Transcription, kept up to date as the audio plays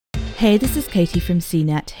Hey, this is Katie from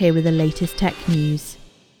CNET, here with the latest tech news.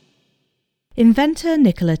 Inventor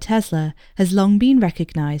Nikola Tesla has long been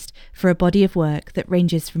recognised for a body of work that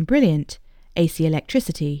ranges from brilliant, AC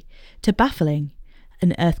electricity, to baffling,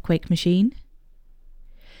 an earthquake machine.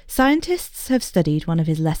 Scientists have studied one of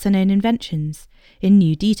his lesser-known inventions in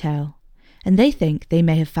new detail, and they think they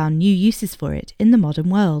may have found new uses for it in the modern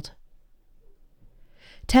world.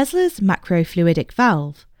 Tesla's macrofluidic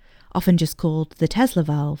valve, often just called the Tesla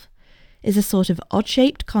valve, is a sort of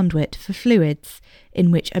odd-shaped conduit for fluids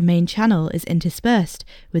in which a main channel is interspersed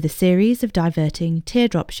with a series of diverting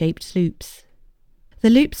teardrop-shaped loops. The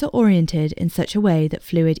loops are oriented in such a way that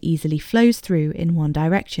fluid easily flows through in one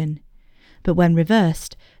direction, but when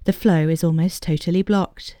reversed, the flow is almost totally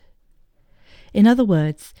blocked. In other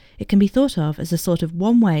words, it can be thought of as a sort of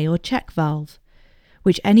one-way or check valve,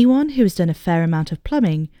 which anyone who has done a fair amount of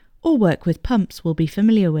plumbing or work with pumps will be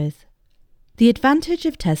familiar with. The advantage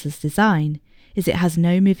of Tesla's design is it has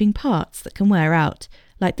no moving parts that can wear out,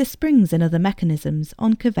 like the springs and other mechanisms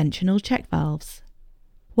on conventional check valves.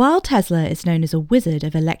 While Tesla is known as a wizard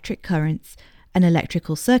of electric currents and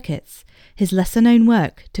electrical circuits, his lesser-known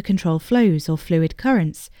work to control flows or fluid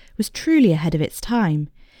currents was truly ahead of its time,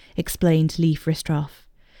 explained Leif Ristroff,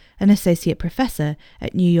 an associate professor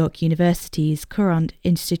at New York University's Courant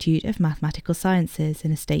Institute of Mathematical Sciences,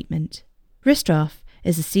 in a statement. Ristroff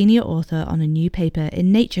is a senior author on a new paper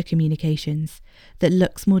in Nature Communications that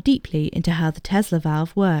looks more deeply into how the Tesla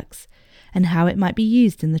valve works and how it might be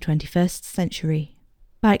used in the 21st century.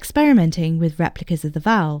 By experimenting with replicas of the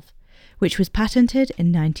valve, which was patented in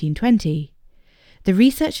 1920, the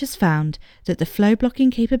researchers found that the flow-blocking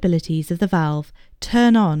capabilities of the valve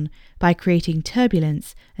turn on by creating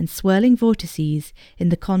turbulence and swirling vortices in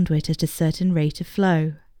the conduit at a certain rate of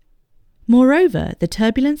flow. Moreover, the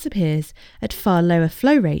turbulence appears at far lower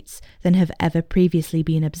flow rates than have ever previously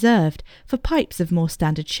been observed for pipes of more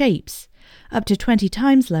standard shapes, up to 20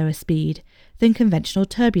 times lower speed than conventional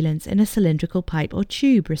turbulence in a cylindrical pipe or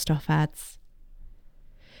tube, Ristroff adds.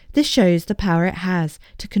 This shows the power it has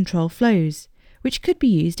to control flows, which could be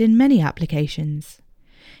used in many applications.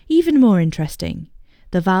 Even more interesting,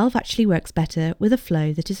 the valve actually works better with a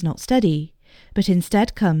flow that is not steady, but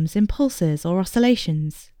instead comes in pulses or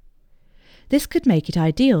oscillations. This could make it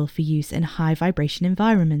ideal for use in high vibration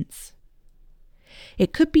environments.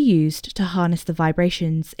 It could be used to harness the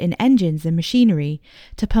vibrations in engines and machinery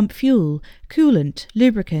to pump fuel, coolant,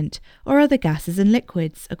 lubricant, or other gases and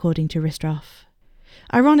liquids, according to Ristroff.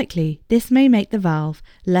 Ironically, this may make the valve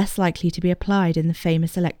less likely to be applied in the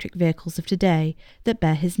famous electric vehicles of today that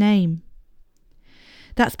bear his name.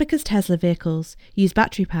 That's because Tesla vehicles use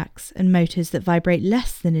battery packs and motors that vibrate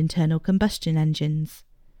less than internal combustion engines.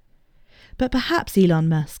 But perhaps Elon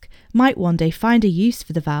Musk might one day find a use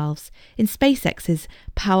for the valves in SpaceX's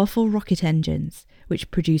powerful rocket engines,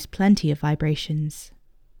 which produce plenty of vibrations.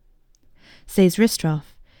 Says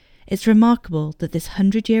Ristroff, it's remarkable that this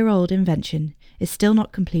 100-year-old invention is still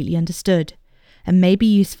not completely understood and may be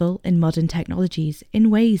useful in modern technologies in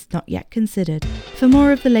ways not yet considered. For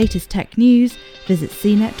more of the latest tech news, visit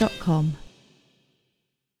cnet.com.